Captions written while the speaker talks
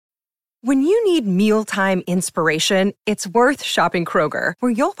When you need mealtime inspiration, it's worth shopping Kroger,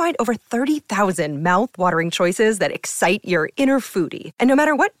 where you'll find over 30,000 mouth-watering choices that excite your inner foodie. And no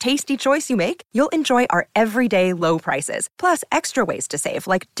matter what tasty choice you make, you'll enjoy our everyday low prices, plus extra ways to save,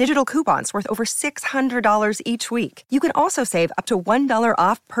 like digital coupons worth over $600 each week. You can also save up to $1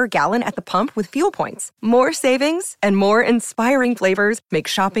 off per gallon at the pump with fuel points. More savings and more inspiring flavors make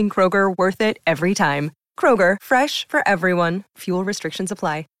shopping Kroger worth it every time. Kroger, fresh for everyone. Fuel restrictions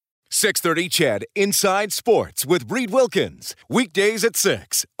apply. 630 CHED Inside Sports with Reed Wilkins. Weekdays at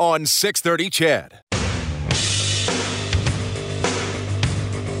 6 on 630 CHED.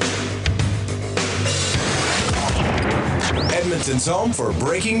 Edmonton's home for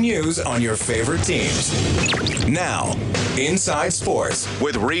breaking news on your favorite teams. Now, Inside Sports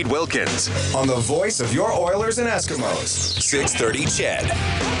with Reed Wilkins on the voice of your Oilers and Eskimos. 630 CHED.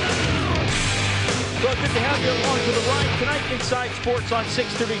 Well, good to have you along for the ride tonight. Inside Sports on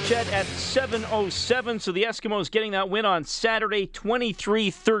 630 CHED at 7:07. So the Eskimos getting that win on Saturday,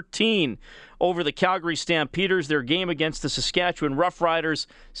 23-13 over the Calgary Stampeders. Their game against the Saskatchewan Roughriders,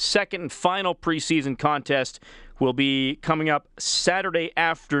 second and final preseason contest, will be coming up Saturday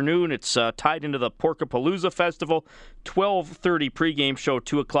afternoon. It's tied into the Porkapalooza Festival. 12:30 pregame show,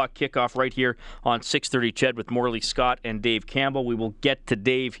 2 o'clock kickoff right here on 630 CHED with Morley Scott and Dave Campbell. We will get to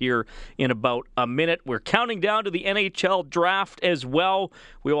Dave here in about a minute. We're counting down to the NHL draft as well.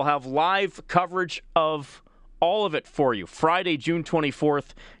 We will have live coverage of all of it for you. Friday, June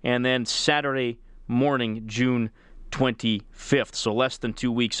 24th, and then Saturday morning, June 25th. So less than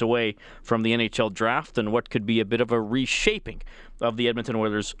 2 weeks away from the NHL draft and what could be a bit of a reshaping of the Edmonton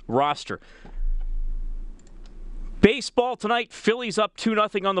Oilers roster. Baseball tonight, Phillies up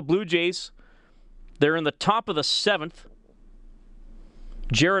 2-0 on the Blue Jays. They're in the top of the 7th.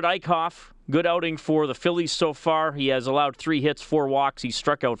 Jared Eichhoff, good outing for the Phillies so far. He has allowed 3 hits, 4 walks. He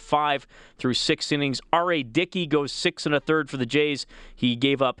struck out 5 through 6 innings. R.A. Dickey goes 6 1/3 for the Jays. He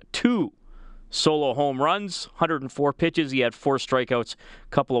gave up 2 solo home runs, 104 pitches. He had 4 strikeouts,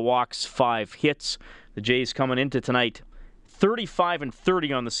 couple of walks, 5 hits. The Jays coming into tonight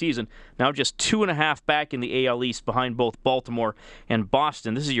 35-30 on the season. Now just 2.5 back in the AL East behind both Baltimore and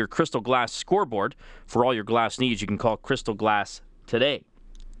Boston. This is your Crystal Glass scoreboard. For all your glass needs, you can call Crystal Glass today.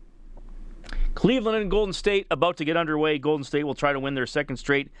 Cleveland and Golden State about to get underway. Golden State will try to win their second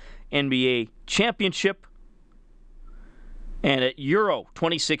straight NBA championship. And at Euro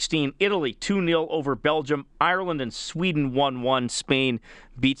 2016, Italy 2-0 over Belgium. Ireland and Sweden 1-1. Spain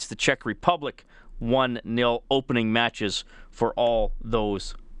beats the Czech Republic 1-0. Opening matches for all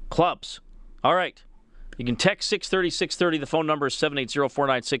those clubs. All right. You can text 630-630. The phone number is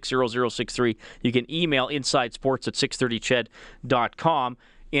 780-496-0063. You can email insidesports@630ched.com.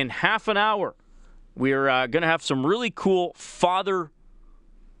 In half an hour, we're going to have some really cool Father's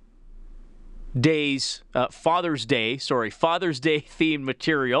Day themed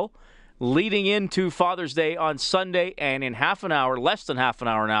material leading into Father's Day on Sunday. And in half an hour, less than half an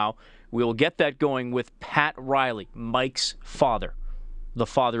hour now, we'll get that going with Pat Riley, Mike's father, the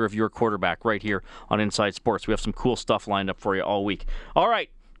father of your quarterback, right here on Inside Sports. We have some cool stuff lined up for you all week. All right,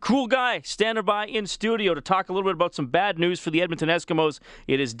 cool guy standing by in studio to talk a little bit about some bad news for the Edmonton Eskimos.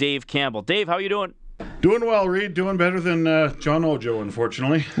 It is Dave Campbell. Dave, how you doing? Doing well, Reed. Doing better than John Ojo,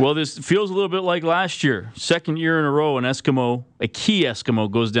 unfortunately. Well, this feels a little bit like last year. Second year in a row, a key Eskimo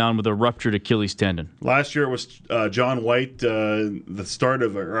goes down with a ruptured Achilles tendon. Last year it was John White, the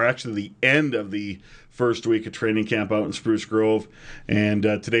end of the first week of training camp out in Spruce Grove. And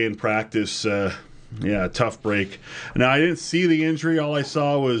today in practice, tough break. Now, I didn't see the injury. All I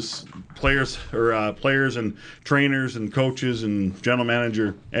saw was players and trainers and coaches and general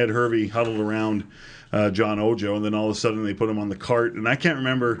manager Ed Hervey huddled around John Ojo, and then all of a sudden they put him on the cart. And I can't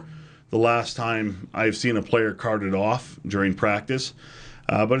remember the last time I've seen a player carted off during practice,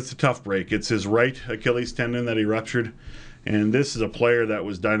 but it's a tough break. It's his right Achilles tendon that he ruptured, and this is a player that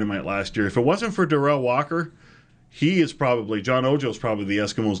was dynamite last year. If it wasn't for Darrell Walker, John Ojo's probably the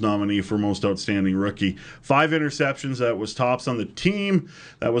Eskimos nominee for most outstanding rookie. 5 interceptions, that was tops on the team.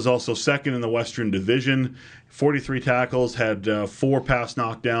 That was also second in the Western Division. 43 tackles, had 4 pass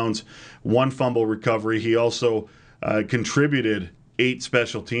knockdowns, 1 fumble recovery. He also contributed 8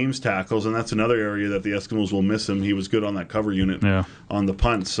 special teams tackles, and that's another area that the Eskimos will miss him. He was good on that cover unit on the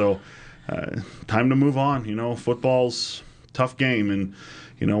punt. So time to move on. Football's a tough game, and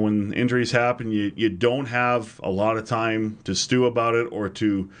when injuries happen, you don't have a lot of time to stew about it or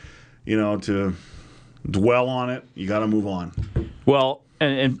to dwell on it. You got to move on. Well,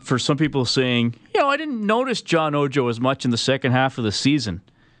 and for some people saying, I didn't notice John Ojo as much in the second half of the season.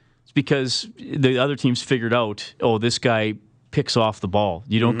 It's because the other teams figured out, this guy picks off the ball.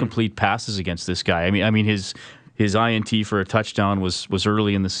 You don't complete passes against this guy. I mean his INT for a touchdown was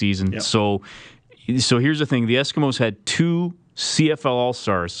early in the season. Yep. So here's the thing: the Eskimos had 2 CFL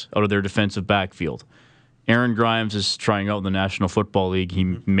All-Stars out of their defensive backfield. Aaron Grimes is trying out in the National Football League. He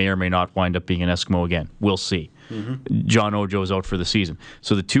may or may not wind up being an Eskimo again. We'll see. John Ojo is out for the season.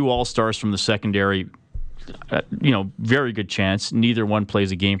 So the 2 All-Stars from the secondary, very good chance. Neither one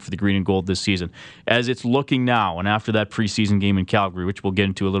plays a game for the Green and Gold this season. As it's looking now, and after that preseason game in Calgary, which we'll get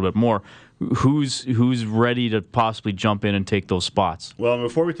into a little bit more, who's ready to possibly jump in and take those spots? Well,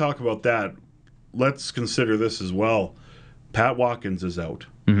 before we talk about that, let's consider this as well. Pat Watkins is out.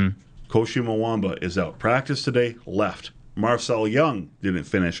 Koshi Mwamba is out. Practice today, left. Marcel Young didn't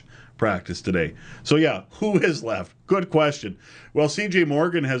finish practice today. So, who is left? Good question. Well, CJ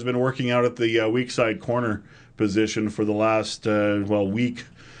Morgan has been working out at the weak side corner position for the last, week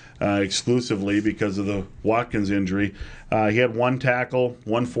exclusively because of the Watkins injury. He had 1 tackle,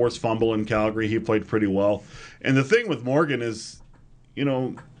 1 forced fumble in Calgary. He played pretty well. And the thing with Morgan is,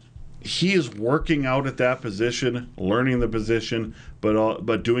 he is working out at that position, learning the position,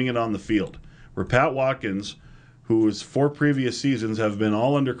 but doing it on the field. Where Pat Watkins, whose 4 previous seasons have been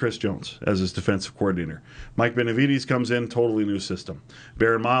all under Chris Jones as his defensive coordinator. Mike Benavides comes in, totally new system.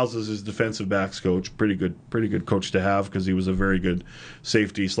 Baron Miles is his defensive backs coach, pretty good coach to have because he was a very good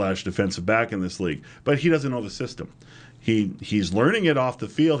safety/defensive back in this league. But he doesn't know the system. He's learning it off the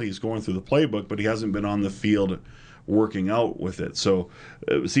field. He's going through the playbook, but he hasn't been on the field working out with it. So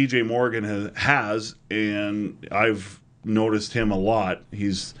CJ Morgan has, and I've noticed him a lot.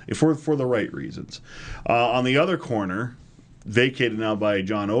 He's for the right reasons. On the other corner, vacated now by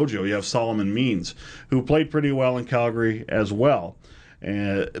John Ojo, you have Solomon Means, who played pretty well in Calgary as well.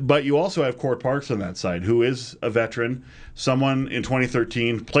 But you also have Court Parks on that side, who is a veteran, someone in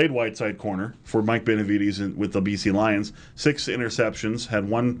 2013 played white side corner for Mike Benavides with the BC Lions, 6 interceptions, had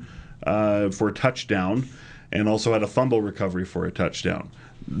 1 for a touchdown, and also had a fumble recovery for a touchdown.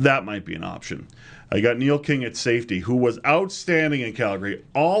 That might be an option. I got Neil King at safety, who was outstanding in Calgary,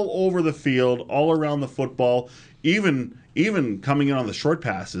 all over the field, all around the football, even coming in on the short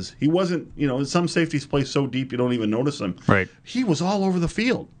passes. He wasn't, some safeties play so deep you don't even notice them. Right. He was all over the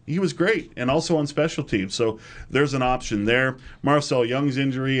field. He was great, and also on special teams. So there's an option there. Marcel Young's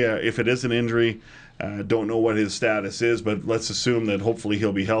injury, if it is an injury, don't know what his status is, but let's assume that hopefully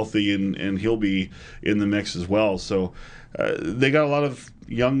he'll be healthy and he'll be in the mix as well. So they got a lot of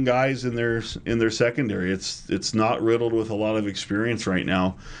young guys in their secondary. It's not riddled with a lot of experience right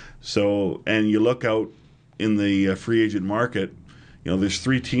now. So, and you look out in the free agent market, there's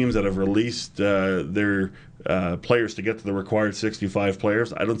 3 teams that have released their players to get to the required 65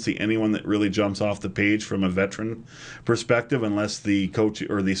 players. I don't see anyone that really jumps off the page from a veteran perspective unless the coach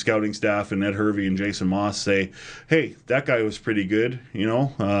or the scouting staff and Ed Hervey and Jason Moss say, hey, that guy was pretty good, in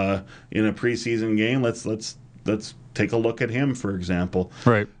a preseason game. Let's take a look at him, for example.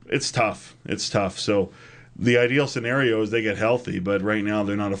 Right. It's tough. So the ideal scenario is they get healthy, but right now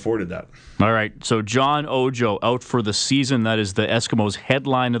they're not afforded that. All right, so John Ojo out for the season. That is the Eskimos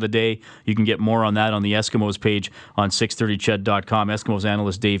headline of the day. You can get more on that on the Eskimos page on 630ched.com. Eskimos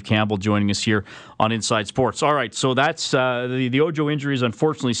analyst Dave Campbell joining us here on Inside Sports. All right, so that's the Ojo injury is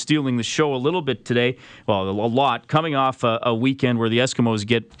unfortunately stealing the show a little bit today. Well, a lot. Coming off a weekend where the Eskimos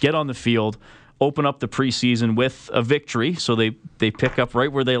get on the field, open up the preseason with a victory, so they pick up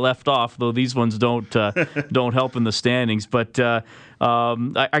right where they left off, though these ones don't help in the standings. But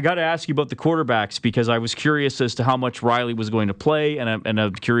I got to ask you about the quarterbacks because I was curious as to how much Riley was going to play, and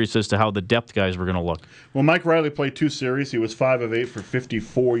I'm curious as to how the depth guys were going to look. Well, Mike Riley played 2 series. He was 5 of 8 for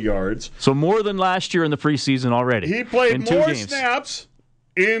 54 yards. So more than last year in the preseason already. He played in more 2 games. snaps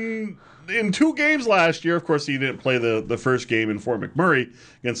in 2 games last year. Of course, he didn't play the first game in Fort McMurray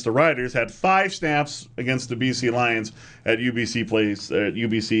against the Riders. Had 5 snaps against the BC Lions at UBC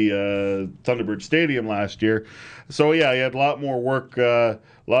Thunderbird Stadium last year. So yeah, he had a lot more work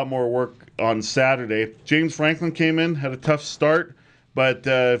on Saturday. James Franklin came in, had a tough start, but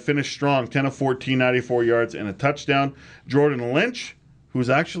finished strong. 10 of 14, 94 yards and a touchdown. Jordan Lynch, who's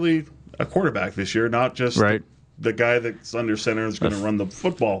actually a quarterback this year, not just right. The guy that's under center is going to run the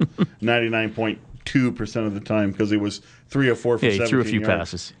football 99.2% of the time because he was 3 of 4 for 17 yards. He threw a few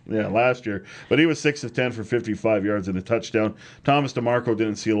passes. Yeah, last year. But he was 6 of 10 for 55 yards and a touchdown. Thomas DeMarco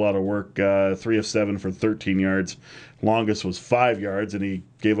didn't see a lot of work, 3 of 7 for 13 yards. Longest was 5 yards, and he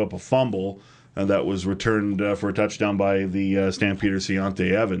gave up a fumble that was returned for a touchdown by the Stampeder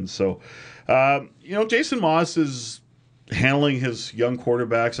Ciante Evans. So, Jason Moss is handling his young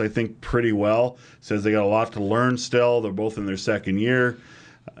quarterbacks, I think, pretty well. Says they got a lot to learn still. They're both in their second year.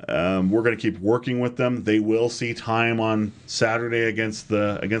 We're going to keep working with them. They will see time on Saturday against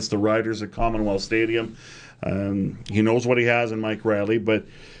the Riders at Commonwealth Stadium. He knows what he has in Mike Riley, but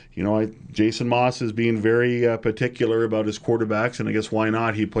Jason Moss is being very particular about his quarterbacks, and I guess why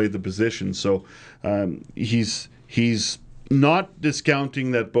not? He played the position, so he's not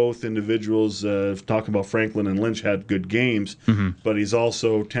discounting that both individuals, talking about Franklin and Lynch, had good games, but he's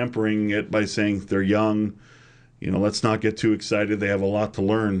also tempering it by saying they're young. Let's not get too excited. They have a lot to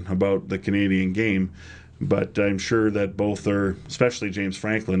learn about the Canadian game. But I'm sure that both are, especially James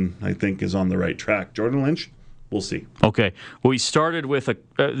Franklin, I think, is on the right track. Jordan Lynch, we'll see. Okay. Well, we started with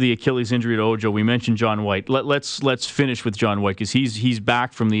the Achilles injury to Ojo. We mentioned John White. Let's finish with John White because he's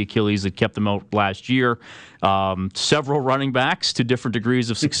back from the Achilles that kept him out last year. Several running backs to different degrees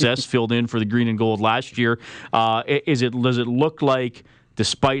of success filled in for the Green and Gold last year. Does it look like,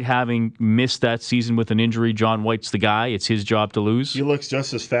 despite having missed that season with an injury, John White's the guy? It's his job to lose? He looks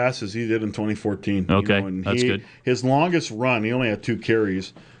just as fast as he did in 2014. Okay, that's good. His longest run, he only had 2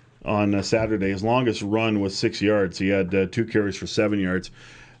 carries on Saturday. His longest run was 6 yards. He had 2 carries for 7 yards.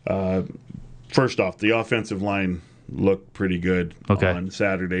 First off, the offensive line looked pretty good on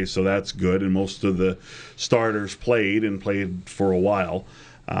Saturday, so that's good. And most of the starters played for a while.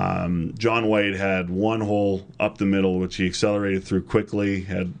 John White had one hole up the middle, which he accelerated through quickly,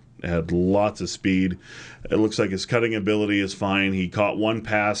 had lots of speed. It looks like his cutting ability is fine. He caught one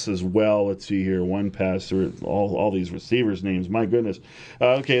pass as well. Let's see here. One pass. All these receivers' names. My goodness.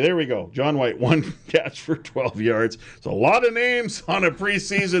 Okay, there we go. John White, 1 catch for 12 yards. It's a lot of names on a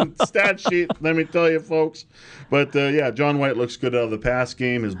preseason stat sheet, let me tell you, folks. But, John White looks good out of the pass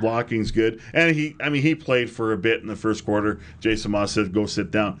game. His blocking's good. And he played for a bit in the first quarter. Jason Moss said, go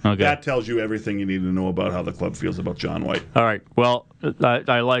sit down. Okay. That tells you everything you need to know about how the club feels about John White. All right. Well,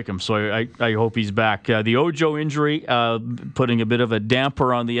 I like him, so I hope he's back. The Ojo injury putting a bit of a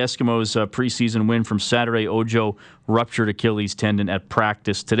damper on the Eskimos' preseason win from Saturday. Ojo ruptured Achilles tendon at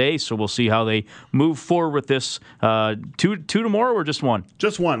practice today, so we'll see how they move forward with this. Two tomorrow or just one?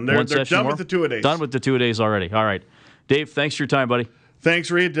 Just one. They're done with the 2-a-days. Done with the 2-a-days already. All right. Dave, thanks for your time, buddy. Thanks,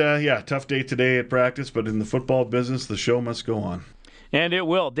 Reed. Tough day today at practice, but in the football business, the show must go on. And it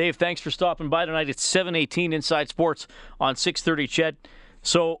will. Dave, thanks for stopping by tonight. It's 7:18 Inside Sports on 630 CHED.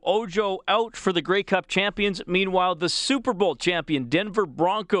 So Ojo out for the Grey Cup champions. Meanwhile, the Super Bowl champion Denver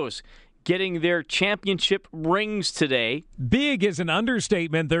Broncos getting their championship rings today. Big is an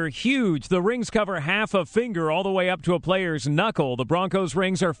understatement. They're huge. The rings cover half a finger all the way up to a player's knuckle. The Broncos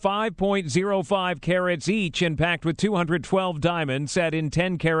rings are 5.05 carats each and packed with 212 diamonds set in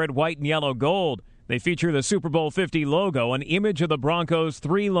 10-carat white and yellow gold. They feature the Super Bowl 50 logo, an image of the Broncos'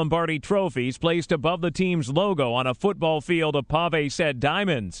 3 Lombardi trophies placed above the team's logo on a football field of pave-set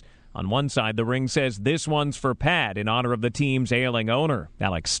diamonds. On one side, the ring says, "This one's for Pat," in honor of the team's ailing owner.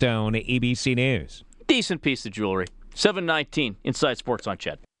 Alex Stone, ABC News. Decent piece of jewelry. 7:19 Inside Sports on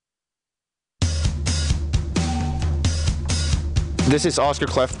CHED. This is Oscar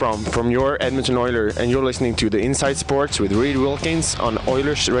Clefbaum from your Edmonton Oilers, and you're listening to the Inside Sports with Reed Wilkins on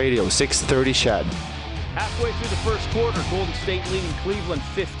Oilers Radio 630 CHED. Halfway through the first quarter, Golden State leading Cleveland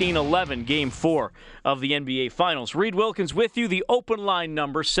 15-11, Game 4 of the NBA Finals. Reed Wilkins with you. The open line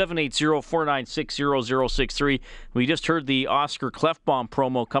number, 780-496-0063. We just heard the Oscar Clefbaum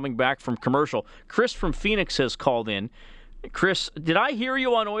promo coming back from commercial. Chris from Phoenix has called in. Chris, did I hear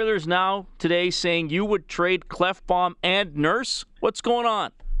you on Oilers Now today saying you would trade Clefbaum and Nurse? What's going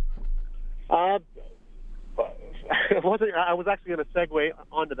on? I was actually going to segue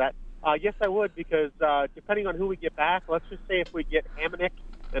onto that. Yes, I would, because depending on who we get back, let's just say if we get Hamonic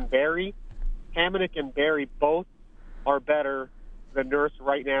and Barry both are better than Nurse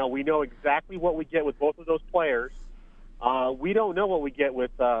right now. We know exactly what we get with both of those players. We don't know what we get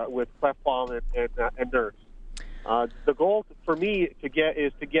with Clefbaum and Nurse. The goal for me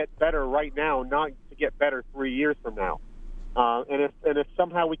is to get better right now, not to get better 3 years from now. And if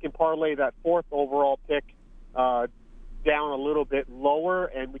somehow we can parlay that 4th overall pick down a little bit lower,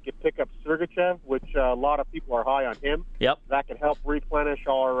 and we could pick up Sergachev, which a lot of people are high on him. Yep, that could help replenish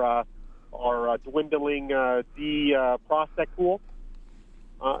our dwindling D prospect pool.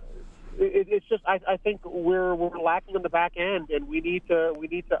 It's just I think we're lacking on the back end, and we need to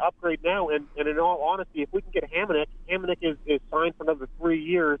upgrade now. And in all honesty, if we can get Hamonic is signed for another 3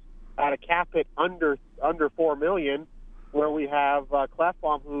 years at a cap hit under $4 million, where we have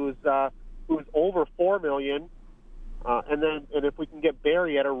Clefbaum who's over $4 million, and if we can get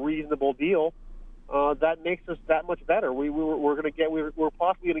Barry at a reasonable deal, that makes us that much better. We're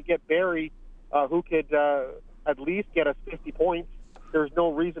possibly going to get Barry, who could at least get us 50 points. There's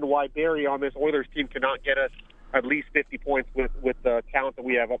no reason why Barry on this Oilers team cannot get us at least 50 points with the talent that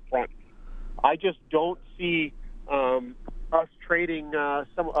we have up front. I just don't see us trading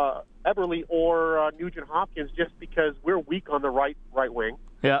some Eberle or Nugent Hopkins just because we're weak on the right wing.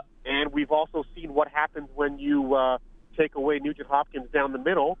 Yeah. And we've also seen what happens when you take away Nugent Hopkins down the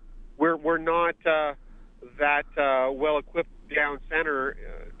middle. We're not that well equipped down center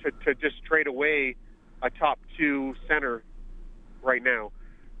to just trade away a top 2 center right now.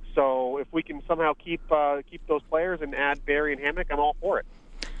 So if we can somehow keep those players and add Barry and Hamnick, I'm all for it.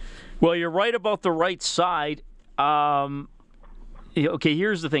 Well, you're right about the right side. Okay,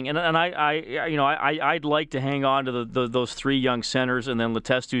 here's the thing, and I'd like to hang on to those 3 young centers, and then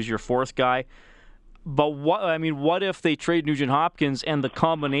Letestu's your 4th guy. But what if they trade Nugent Hopkins and the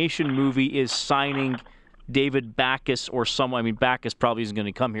combination movie is signing David Backes or someone? I mean, Backes probably isn't going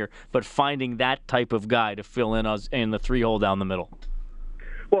to come here, but finding that type of guy to fill in the 3-hole down the middle.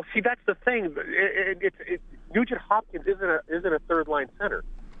 Well, see, that's the thing. Nugent Hopkins isn't a third-line center.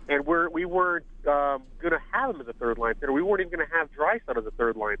 And we weren't going to have him as a third-line center. We weren't even going to have Draisaitl as a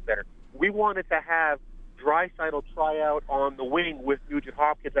third-line center. We wanted to have Draisaitl try out on the wing with Nugent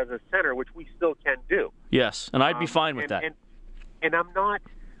Hopkins as a center, which we still can do. Yes, and I'd be fine with that. And I'm not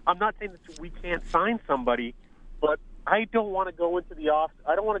saying that we can't sign somebody, but I don't want to go into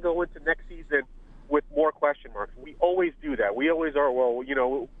I don't want to go into next season with more question marks. We always do that. We always are. Well,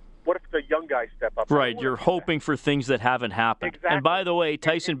 what if the young guys step up? Right, you're hoping for things that haven't happened. Exactly. And by the way,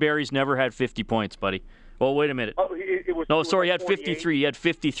 Tyson Barrie's never had 50 points, buddy. Well, wait a minute. Oh, it was. No, sorry, he had 48. 53. He had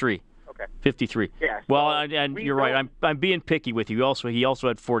 53. Okay. 53. Yeah. Well, and you're right. I'm being picky with you. He also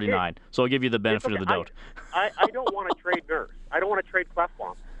had 49. So I'll give you the benefit of the doubt. I don't want to trade Nurse. I don't want to trade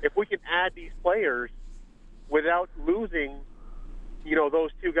Klefbom. If we can add these players without losing, those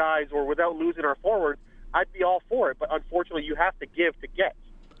 2 guys, or without losing our forwards, I'd be all for it. But unfortunately, you have to give to get.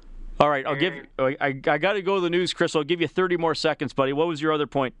 All right, I got to go to the news, Chris. I'll give you 30 more seconds, buddy. What was your other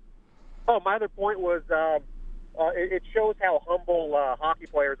point? Oh, my other point was it shows how humble hockey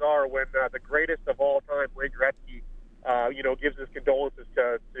players are when the greatest of all time, Wayne Gretzky, gives his condolences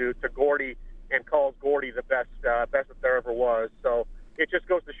to Gordy and calls Gordy the best that there ever was. So it just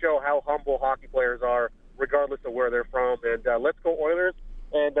goes to show how humble hockey players are, regardless of where they're from. And let's go Oilers,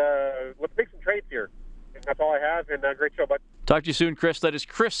 and let's make some trades here. And that's all I have, and great show, bud. Talk to you soon, Chris. That is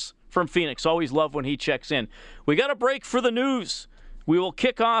Chris from Phoenix. Always love when he checks in. We got a break for the news. We will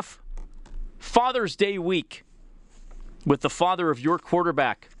kick off Father's Day week with the father of your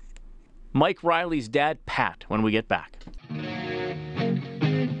quarterback, Mike Riley's dad, Pat, when we get back.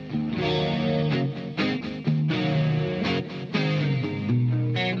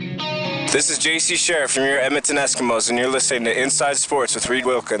 This is JC Sheriff from your Edmonton Eskimos, and you're listening to Inside Sports with Reed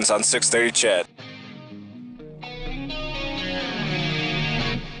Wilkins on 630 CHED.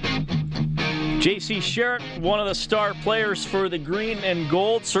 J.C. Sherritt, one of the star players for the Green and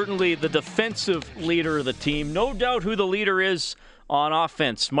Gold, certainly the defensive leader of the team. No doubt who the leader is on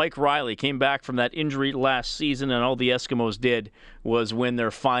offense. Mike Riley came back from that injury last season, and all the Eskimos did was win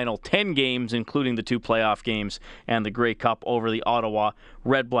their final 10 games, including the 2 playoff games and the Grey Cup over the Ottawa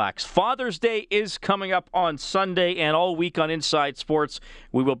Redblacks. Father's Day is coming up on Sunday, and all week on Inside Sports,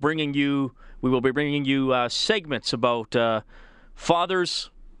 we will be bringing you segments about fathers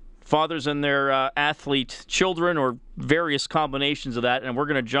and their athlete children, or various combinations of that. And we're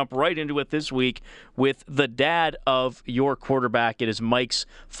going to jump right into it this week with the dad of your quarterback. It is Mike's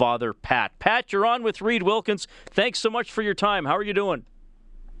father, Pat. Pat, you're on with Reed Wilkins. Thanks so much for your time. How are you doing?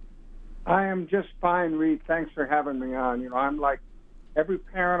 I am just fine, Reed. Thanks for having me on. I'm like every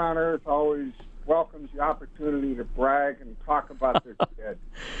parent on earth always welcomes the opportunity to brag and talk about their kid.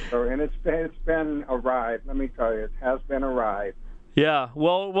 And it's been a ride. Let me tell you, it has been a ride. Yeah,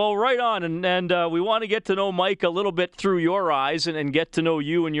 well, right on, and we want to get to know Mike a little bit through your eyes, and get to know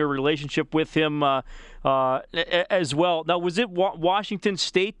you and your relationship with him as well. Now, was it Washington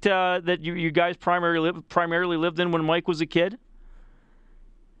State that you guys primarily lived in when Mike was a kid?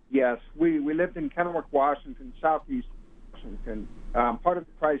 Yes, we lived in Kennewick, Washington, southeast Washington, part of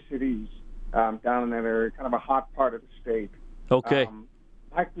the Tri-Cities, down in that area, kind of a hot part of the state. Okay.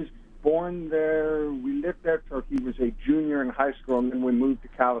 Mike was born there. We lived there till he was a junior in high school, and then we moved to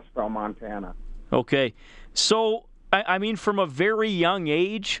Kalispell, Montana. Okay. So, I mean, from a very young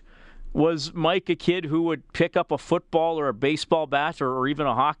age, was Mike a kid who would pick up a football or a baseball bat or even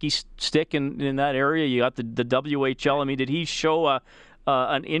a hockey stick in that area? You got the WHL. I mean, did he show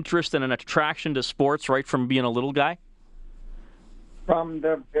an interest and an attraction to sports right from being a little guy? From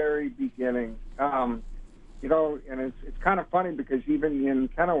the very beginning. And it's kind of funny because even in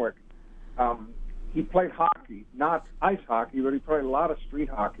Kennewick, he played hockey, not ice hockey, but he played a lot of street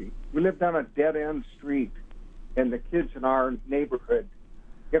hockey. We lived on a dead-end street and the kids in our neighborhood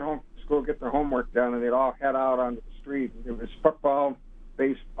get home from school, get their homework done, and they'd all head out onto the street. It was football,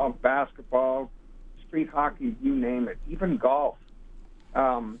 baseball, basketball, street hockey, you name it, even golf.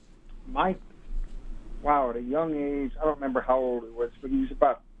 Mike, at a young age, I don't remember how old he was, but he was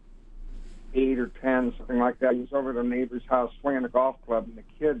about 8 or 10, something like that. He was over at a neighbor's house swinging a golf club, and the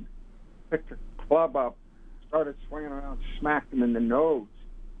kid picked a club up, started swinging around, smacked him in the nose.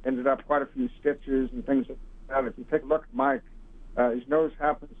 Ended up quite a few stitches and things like that. If you take a look at Mike, his nose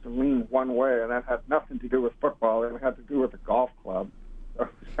happens to lean one way, and that had nothing to do with football. It had to do with a golf club. So it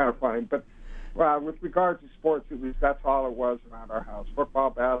was kind of funny. But with regard to sports, that's all it was around our house.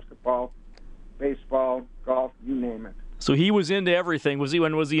 Football, basketball, baseball, golf, you name it. So he was into everything. Was he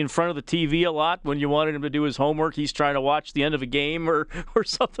in front of the TV a lot when you wanted him to do his homework? He's trying to watch the end of a game or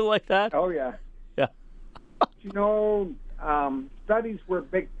something like that? Oh, yeah. Yeah. Studies were a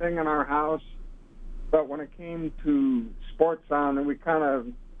big thing in our house, but when it came to sports on, and we kind of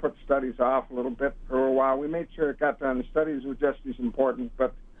put studies off a little bit for a while. We made sure it got done. The studies were just as important,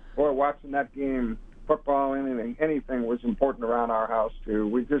 but boy, watching that game, football, anything was important around our house too.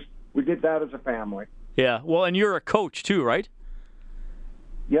 We did that as a family. Yeah. Well, and you're a coach too, right?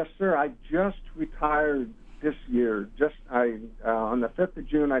 Yes, sir. I just retired this year. On the 5th of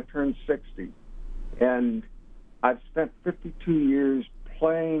June, I turned 60, and I've spent 52 years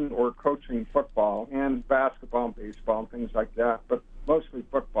playing or coaching football and basketball and baseball and things like that, but mostly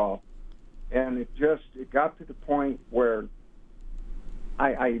football. And it got to the point where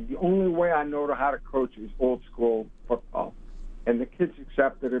the only way I know how to coach is old school football. And the kids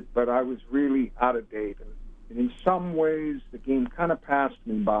accepted it, but I was really out of date. And in some ways, the game kind of passed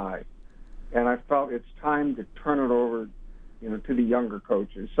me by. And I felt it's time to turn it over, to the younger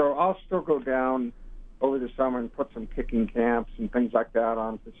coaches. So I'll still go down over the summer and put some kicking camps and things like that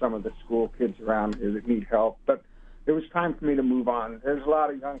on for some of the school kids around here that need help. But it was time for me to move on. There's a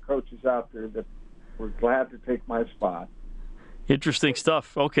lot of young coaches out there that were glad to take my spot. Interesting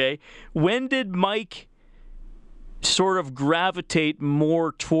stuff. Okay. When did Mike sort of gravitate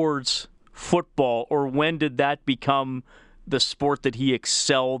more towards football, or when did that become the sport that he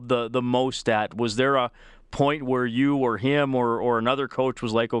excelled the most at? Was there a point where you or him or another coach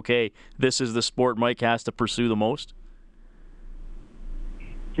was like, okay, this is the sport Mike has to pursue the most?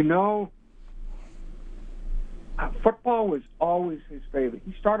 Football was always his favorite.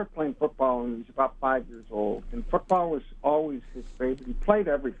 He started playing football when he was about 5 years old, and football was always his favorite. He played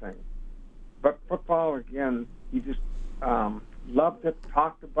everything. But football, again, he just loved it,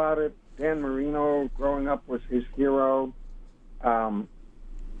 talked about it. Dan Marino, growing up, was his hero. But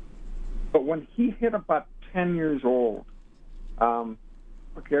when he hit about 10 years old, the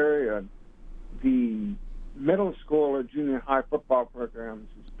middle school or junior high football programs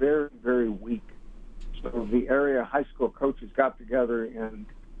was very, very weak. So the area high school coaches got together and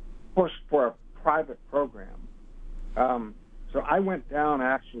pushed for a private program. So I went down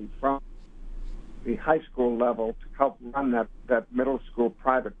actually from the high school level to help run that middle school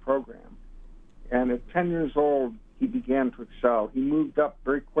private program. And at 10 years old, he began to excel. He moved up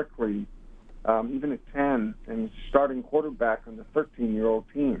very quickly, even at 10, and starting quarterback on the 13-year-old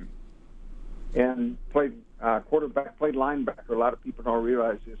team. And played quarterback, played linebacker. A lot of people don't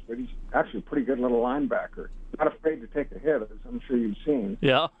realize this, but he's actually a pretty good little linebacker. Not afraid to take a hit, as I'm sure you've seen.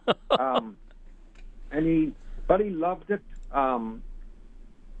 Yeah. But he loved it.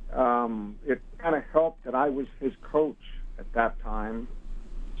 It kind of helped that I was his coach at that time.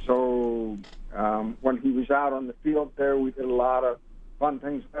 So when he was out on the field there, we did a lot of fun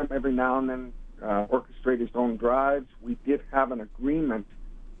things with him. Every now and then orchestrate his own drives. We did have an agreement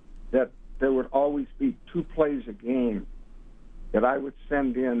that there would always be 2 plays a game that I would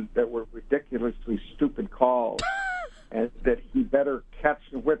send in that were ridiculously stupid calls and that he better catch,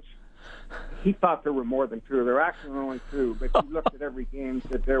 which he thought there were more than 2. There were actually only 2, but he looked at every game and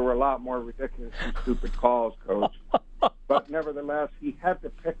said there were a lot more ridiculously stupid calls, Coach. But nevertheless, he had to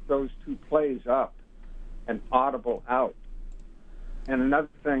pick those 2 plays up and audible out. And another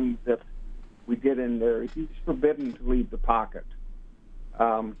thing that we did in there, he was forbidden to leave the pocket.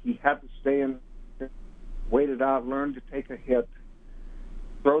 He had to stay in, wait it out, learn to take a hit,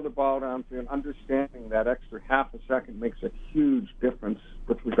 throw the ball downfield. Understanding that extra half a second makes a huge difference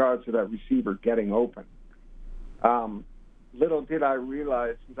with regards to that receiver getting open. Little did I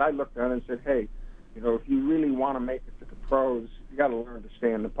realize, as I looked at it and said, hey, if you really want to make it to the pros, you got to learn to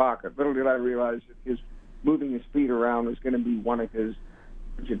stay in the pocket. Little did I realize that his moving his feet around was going to be one of his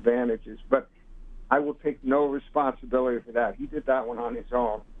advantages. But I will take no responsibility for that. He did that one on his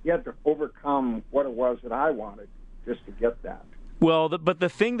own. He had to overcome what it was that I wanted just to get that. Well, but the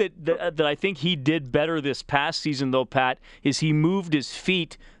thing that I think he did better this past season, though, Pat, is he moved his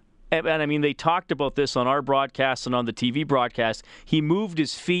feet. And I mean, they talked about this on our broadcast and on the TV broadcast. He moved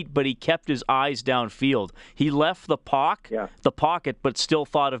his feet, but he kept his eyes downfield. He left the pocket, but still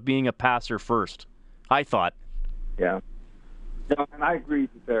thought of being a passer first, I thought. Yeah. No, and I agree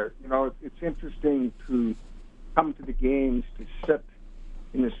with there. You know, it's interesting to come to the games, to sit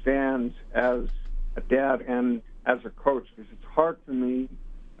in the stands as a dad and as a coach, because it's hard for me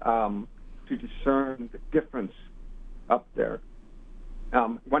to discern the difference up there.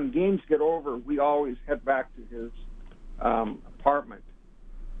 When games get over, we always head back to his apartment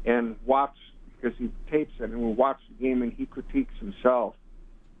and watch, because he tapes it, and we watch the game and he critiques himself.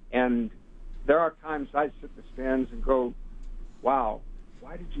 And there are times I sit in the stands and go, wow,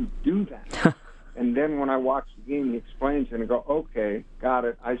 why did you do that? And then when I watch the game, he explains it and I go, okay, got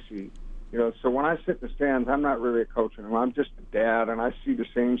it, I see. You know, so when I sit in the stands, I'm not really a coach anymore. I'm just a dad, and I see the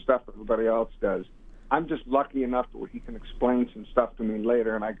same stuff everybody else does. I'm just lucky enough that he can explain some stuff to me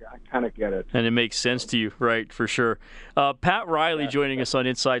later, and I kind of get it. And it makes sense to you, right, for sure. Pat Riley joining us on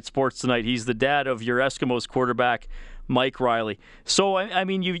Inside Sports tonight. He's the dad of your Eskimos quarterback, Mike Riley. So, I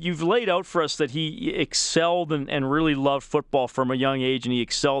mean, you've laid out for us that he excelled and really loved football from a young age, and he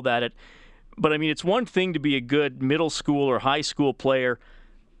excelled at it. But, I mean, it's one thing to be a good middle school or high school player,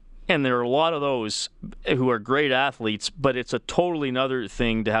 and there are a lot of those who are great athletes, but it's a totally another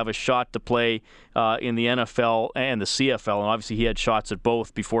thing to have a shot to play in the NFL and the CFL. And obviously he had shots at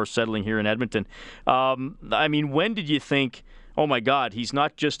both before settling here in Edmonton. I mean, when did you think, oh my God, he's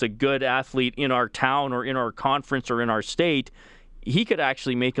not just a good athlete in our town or in our conference or in our state, he could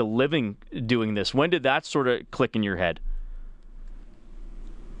actually make a living doing this? When did that sort of click in your head?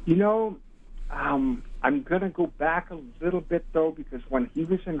 You know, I'm going to go back a little bit, though, because when he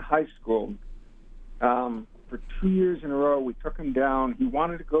was in high school, for 2 years in a row, we took him down. He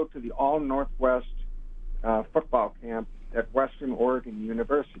wanted to go to the All-Northwest football camp at Western Oregon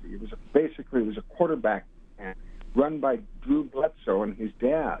University. It was a quarterback camp run by Drew Bledsoe and his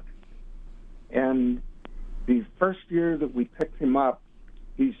dad. And the first year that we picked him up,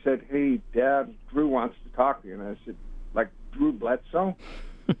 he said, hey, Dad, Drew wants to talk to you. And I said, like Drew Bledsoe?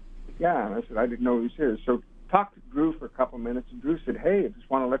 Yeah, and I said, I didn't know he was here. So talked to Drew for a couple of minutes, and Drew said, hey, I just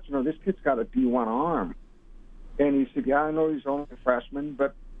want to let you know this kid's got a D1 arm. And he said, yeah, I know he's only a freshman,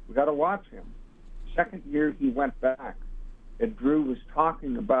 but we got to watch him. Second year, he went back, and Drew was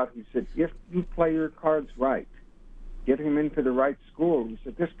talking about, he said, if you play your cards right, get him into the right school, he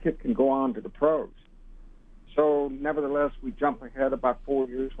said, this kid can go on to the pros. So nevertheless, we jump ahead about 4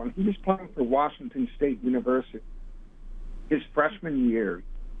 years. When he was playing for Washington State University, his freshman year,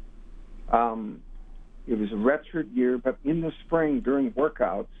 it was a redshirt year, but in the spring during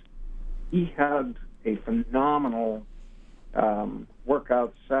workouts, he had a phenomenal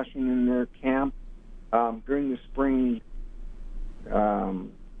workout session in their camp. During the spring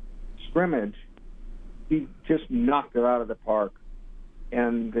scrimmage, he just knocked it out of the park.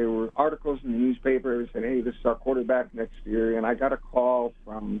 And there were articles in the newspapers saying, hey, this is our quarterback next year. And I got a call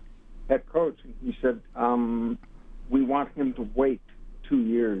from head coach, and he said, we want him to wait 2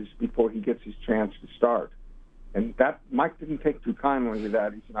 years before he gets his chance to start. And that Mike didn't take too kindly to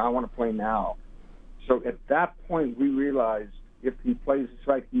that. He said, I want to play now. So at that point, we realized if he plays this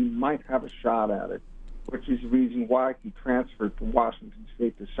right, he might have a shot at it, which is the reason why he transferred from Washington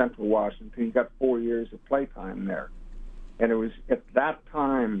State to Central Washington. He got 4 years of playtime there. And it was at that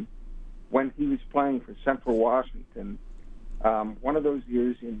time when he was playing for Central Washington, one of those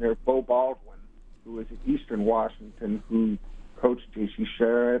years in there, Bo Baldwin, who was at Eastern Washington, who coached J.C.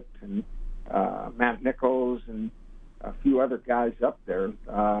 Sherritt and Matt Nichols and a few other guys up there.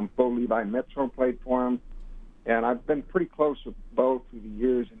 Bo Levi Mitchell played for him. And I've been pretty close with Bo through the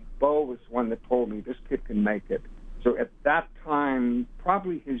years, and Bo was the one that told me this kid can make it. So at that time,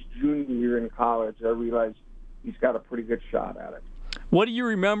 probably his junior year in college, I realized he's got a pretty good shot at it. What do you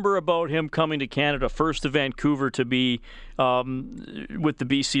remember about him coming to Canada, first to Vancouver to be with the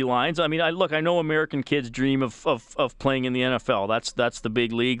BC Lions? I mean, I know American kids dream of playing in the NFL. That's the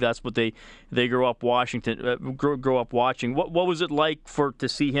big league. That's what they grow up grow up watching. What was it like to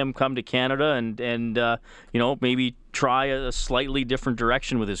see him come to Canada and maybe try a slightly different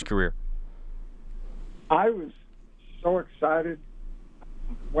direction with his career? I was so excited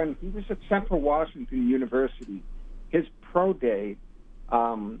when he was at Central Washington University. His pro day,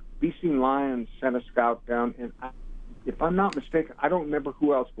 BC Lions sent a scout down, and if I'm not mistaken, I don't remember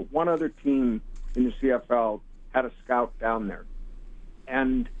who else, but one other team in the CFL had a scout down there.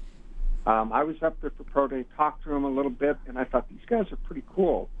 And I was up there for pro day, talked to him a little bit, and I thought, these guys are pretty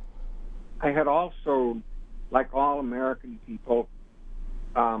cool. I had also like all American people,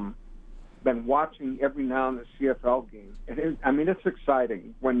 been watching every now and then the CFL game. It's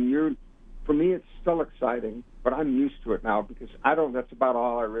exciting. For me, it's still exciting, but I'm used to it now because that's about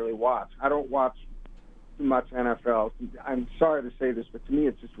all I really watch. I don't watch too much NFL. I'm sorry to say this, but to me,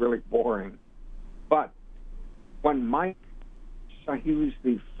 it's just really boring. But when Mike, he was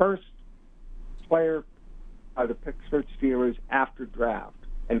the first player of the Pittsburgh Steelers after draft,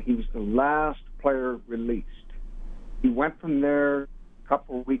 and he was the last player released. He went from there, a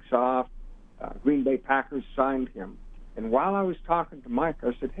couple of weeks off. Green Bay Packers signed him. And while I was talking to Mike,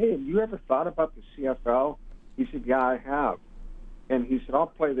 I said, hey, have you ever thought about the CFL? He said, yeah, I have. And he said, I'll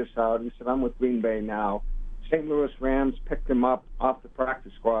play this out. He said, I'm with Green Bay now. St. Louis Rams picked him up off the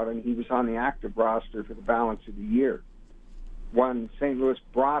practice squad, and he was on the active roster for the balance of the year. When St. Louis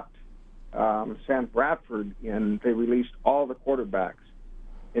brought Sam Bradford in, they released all the quarterbacks.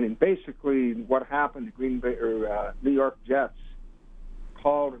 And then basically what happened to Green Bay or New York Jets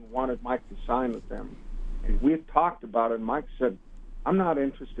called and wanted Mike to sign with them. And we had talked about it, and Mike said, I'm not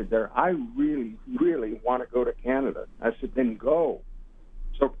interested there. I really, really want to go to Canada. I said, then go.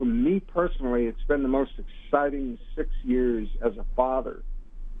 So for me personally, it's been the most exciting 6 years as a father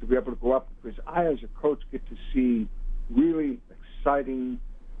to be able to go up, because I, as a coach, get to see really exciting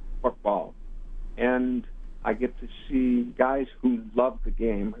football. And I get to see guys who love the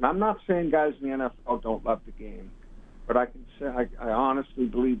game. And I'm not saying guys in the NFL don't love the game, but I can say I honestly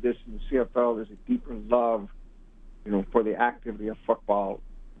believe this in the CFL. There's a deeper love, for the activity of football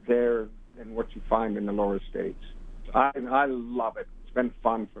there than what you find in the lower states. I love it. It's been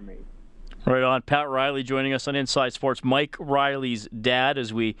fun for me. Right on. Pat Riley joining us on Inside Sports. Mike Riley's dad,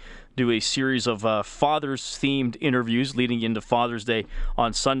 as we do a series of fathers-themed interviews leading into Father's Day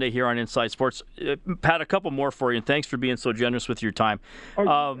on Sunday here on Inside Sports. Pat, a couple more for you, and thanks for being so generous with your time.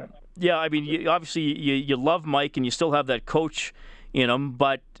 Yeah, obviously you love Mike, and you still have that coach in him,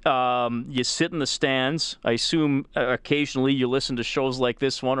 but you sit in the stands. I assume occasionally you listen to shows like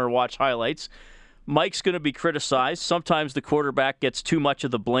this one or watch highlights. Mike's going to be criticized. Sometimes the quarterback gets too much of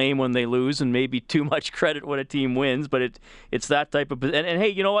the blame when they lose and maybe too much credit when a team wins, but it's that type of... And hey,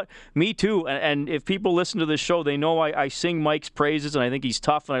 you know what? Me too. And if people listen to this show, they know I sing Mike's praises, and I think he's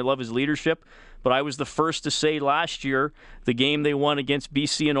tough, and I love his leadership. But I was the first to say last year, the game they won against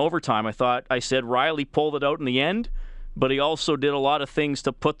BC in overtime, I said Riley pulled it out in the end, but he also did a lot of things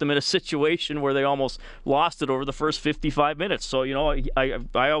to put them in a situation where they almost lost it over the first 55 minutes. So,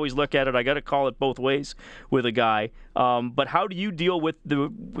 I always look at it, I got to call it both ways with a guy. But how do you deal with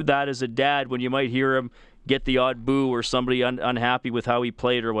that as a dad when you might hear him get the odd boo or somebody unhappy with how he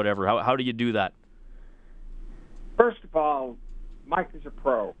played or whatever? How do you do that? First of all, Mike is a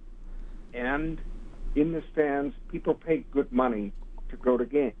pro. And in the stands, people pay good money to go to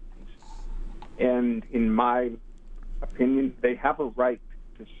games. And in my opinion, they have a right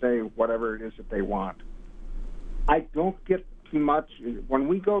to say whatever it is that they want. I don't get too much. When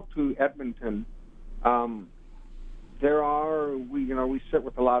we go to Edmonton, we sit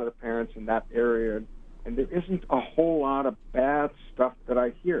with a lot of the parents in that area, and there isn't a whole lot of bad stuff that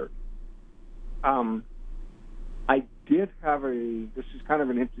I hear. I did have this is kind of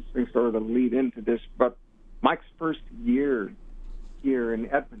an interesting story to lead into this, but Mike's first year here in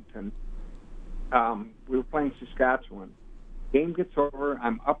Edmonton, we were playing Saskatchewan. Game gets over.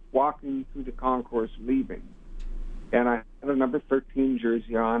 I'm up walking through the concourse leaving, and I had a number 13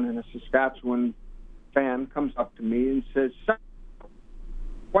 jersey on, and a Saskatchewan fan comes up to me and says, "Sir,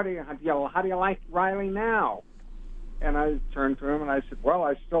 how do you like Riley now?" And I turned to him and I said, "Well,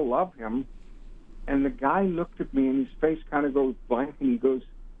 I still love him." And the guy looked at me, and his face kind of goes blank, and he goes,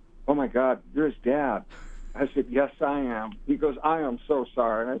 "Oh my God, you're his dad." I said, "Yes, I am." He goes, "I am so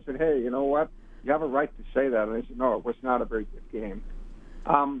sorry." And I said, "Hey, you know what? You have a right to say that." And I said, "No, it was not a very good game."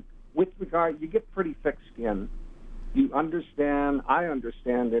 With regard, you get pretty thick skin. You understand, I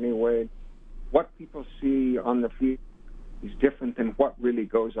understand anyway, what people see on the field is different than what really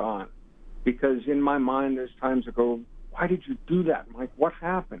goes on. Because in my mind, there's times I go, "Why did you do that, Mike? What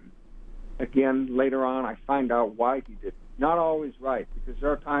happened?" Again, later on, I find out why he did. Not always right, because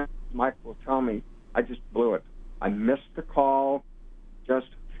there are times Mike will tell me, "I just blew it. I missed the call, just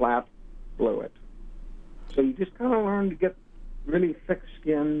flat blew it." So you just kind of learn to get really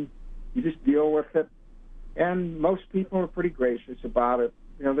thick-skinned. You just deal with it. And most people are pretty gracious about it.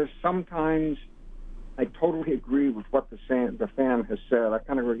 There's sometimes I totally agree with what the fan has said. I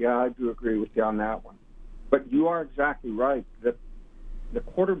kind of go, "Yeah, I do agree with you on that one." But you are exactly right that the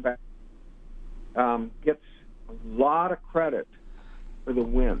quarterback gets a lot of credit for the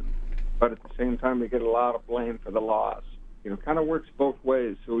win, but at the same time they get a lot of blame for the loss. kind of works both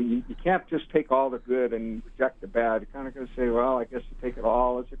ways. So you can't just take all the good and reject the bad. You kind of got to say, well, I guess you take it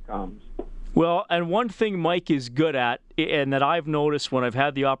all as it comes. Well, and one thing Mike is good at, and that I've noticed when I've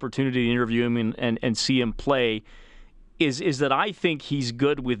had the opportunity to interview him and see him play, is that I think he's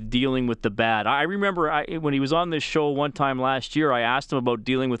good with dealing with the bad. I remember when he was on this show one time last year, I asked him about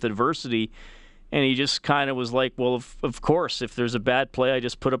dealing with adversity, and he just kind of was like, well, of course, if there's a bad play, I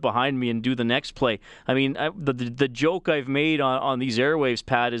just put it behind me and do the next play. I mean, the joke I've made on these airwaves,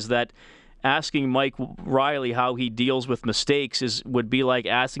 Pat, is that asking Mike Reilly how he deals with mistakes would be like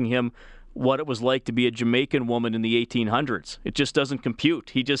asking him what it was like to be a Jamaican woman in the 1800s. It just doesn't compute.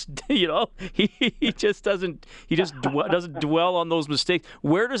 He just, he just doesn't dwell on those mistakes.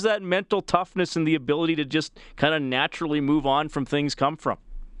 Where does that mental toughness and the ability to just kind of naturally move on from things come from?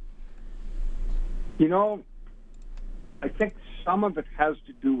 I think some of it has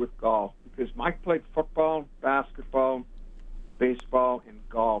to do with golf, because Mike played football, basketball, baseball, and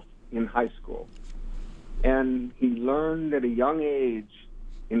golf in high school. And he learned at a young age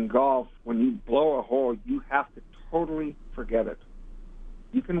in golf, when you blow a hole, you have to totally forget it.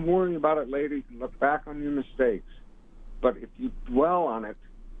 You can worry about it later. You can look back on your mistakes. But if you dwell on it,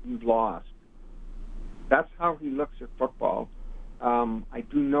 you've lost. That's how he looks at football. I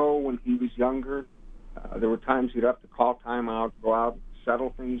do know when he was younger, there were times he'd have to call timeout, go out,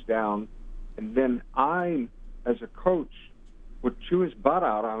 settle things down. And then I, as a coach, would chew his butt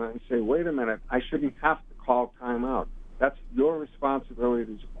out on it and say, wait a minute, I shouldn't have to call timeout. That's your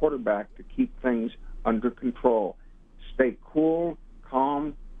responsibility as a quarterback to keep things under control. Stay cool,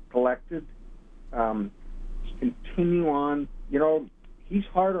 calm, collected. Continue on. He's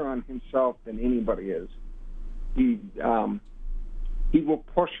harder on himself than anybody is. He will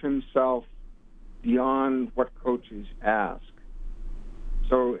push himself beyond what coaches ask.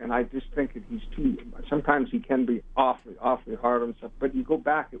 So, and I just think that sometimes he can be awfully hard on himself. But you go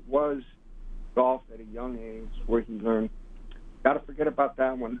back, it was golf at a young age where he learned, got to forget about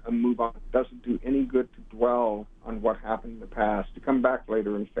that one and move on. It doesn't do any good to dwell on what happened in the past, to come back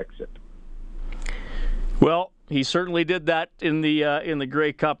later and fix it. Well, he certainly did that in the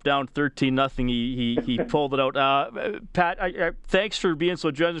Grey Cup, down 13-0. He pulled it out. Pat, thanks for being so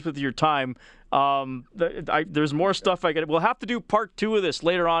generous with your time. There's more stuff we'll have to do part 2 of this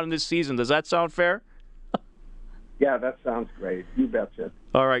later on in this season. Does that sound fair? Yeah, that sounds great. You betcha.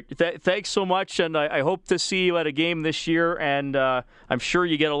 All right. Thanks so much, and I hope to see you at a game this year, and I'm sure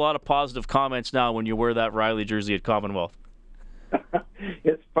you get a lot of positive comments now when you wear that Reilly jersey at Commonwealth.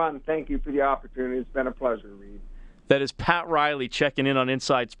 It's fun. Thank you for the opportunity. It's been a pleasure, Reed. That is Pat Reilly checking in on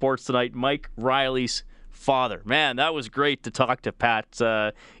Inside Sports tonight. Mike Reilly's father. Man, that was great to talk to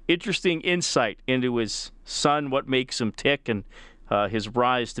Pat. Interesting insight into his son, what makes him tick, and his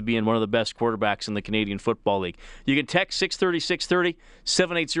rise to being one of the best quarterbacks in the Canadian Football League. You can text 630-630,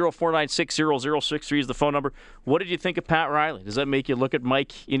 780-496-0063 is the phone number. What did you think of Pat Reilly? Does that make you look at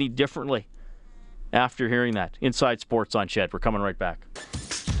Mike any differently after hearing that? Inside Sports on Ched. We're coming right back.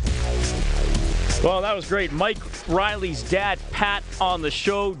 Well, that was great. Mike Reilly's dad, Pat, on the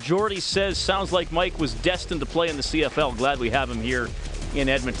show. Jordy says, sounds like Mike was destined to play in the CFL. Glad we have him here in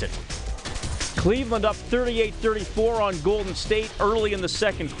Edmonton. Cleveland up 38-34 on Golden State early in the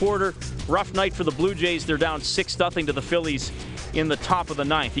second quarter. Rough night for the Blue Jays. They're down 6-0 to the Phillies in the top of the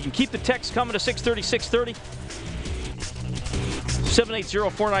ninth. You can keep the text coming to 630-630.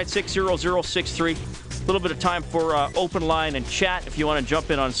 780-496-0063. A little bit of time for open line and chat if you want to jump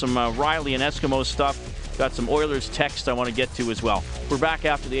in on some Reilly and Eskimo stuff. Got some Oilers text I want to get to as well. We're back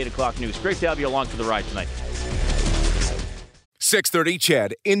after the 8 o'clock news. Great to have you along for the ride tonight. 630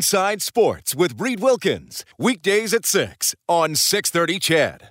 CHED Inside Sports with Reed Wilkins. Weekdays at 6 on 630 CHED.